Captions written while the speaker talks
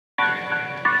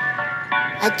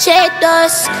A Jade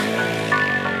Dusk,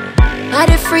 I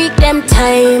the freak them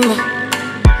time.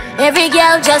 Every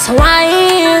girl just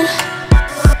whine.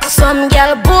 Some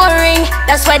girl boring,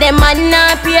 that's why them man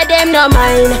not pay them no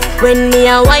mind. When me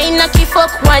a whine, knocky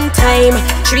fuck one time.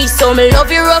 Threesome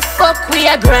love you rough fuck we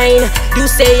a grind. You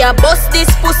say ya bust this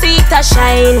pussy it a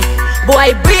shine.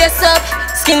 Boy brace up,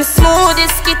 skin smooth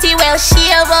is kitty well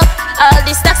shave up. All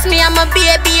this tax me and my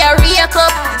baby a rake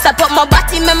up. Stop up my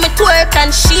body make me twerk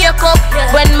and shake up.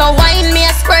 When my wine me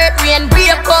a squirt rain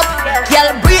break up.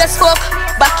 Girl brace fuck,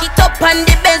 back it up on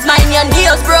the Benz mind your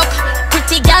nails broke.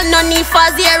 Pretty girl no need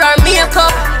fuzzy hair or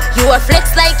makeup. You a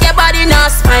flex like your body no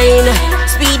spine.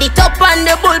 Speed it up on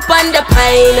the bull on the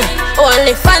pine.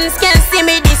 Only fans can see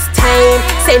me this time.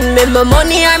 Send me my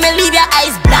money or me leave your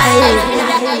eyes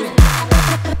blind.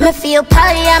 Me feel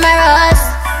polyamorous,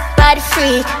 body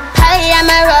freak,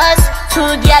 polyamorous. Two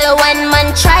gyal one man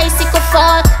tricycle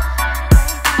fuck.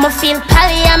 Me feel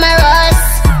polyamorous,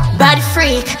 body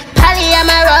freak,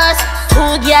 polyamorous.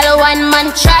 Two gyal one man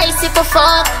tricycle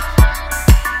fuck.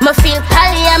 Me feel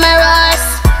polyamorous,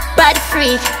 body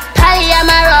freak,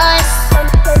 polyamorous.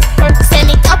 Send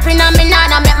it up in a me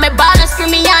nana, make me ball and scream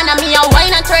me on. Me a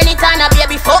wine and turn it on,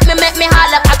 baby fuck me, make me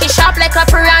holler. Cocky sharp like a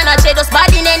piranha, Jade Dusk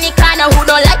body in any corner. Who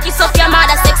don't like it, suck your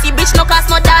mother. Sexy bitch no cost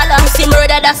no dollar. Me see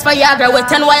murder that's for Viagra, wet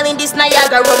and wild in this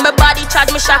Niagara. Rub my body, charge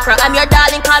me chakra. I'm your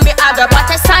darling, call me Agra. But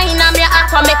I sign on me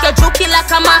aqua, make you juky like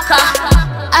a maca.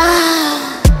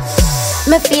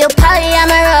 Me feel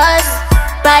polyamorous,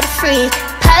 body freak,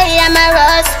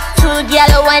 polyamorous. Two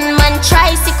gyal one man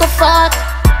tricycle fuck.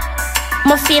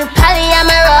 Me feel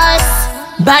polyamorous,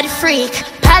 body freak,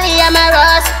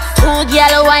 polyamorous. Two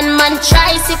gyal one man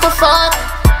tricycle fuck.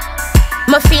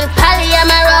 Me feel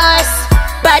polyamorous,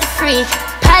 body freak,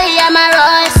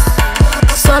 polyamorous.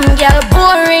 Some girl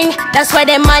boring, that's why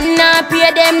them man not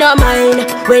pay them no mind.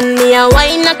 When me a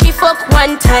wine knocky fuck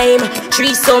one time.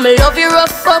 Threesome love you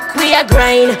rough fuck we a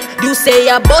grind. You say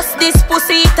ya bust this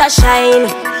pussy it a shine.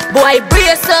 Boy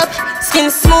brace up,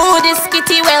 skin smooth is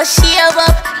kitty well shave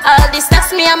up. All this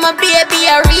tax me and my baby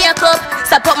a rake up.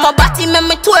 Stop up my body make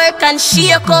me twerk and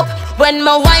shake up. When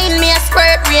my wine me a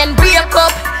squirt rain break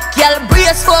up. Girl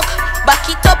brace fuck, back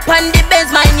it up on the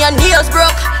Benz mind your nails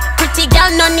broke. Pretty girl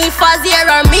no need fuzzy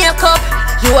hair or makeup.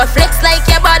 You a flex like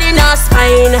your body no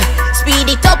spine.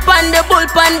 Speed it up on the bull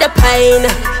on the pine.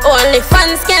 Only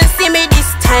fans can see me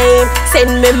this time.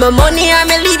 Send me my money or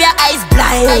me leave your eyes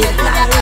blind.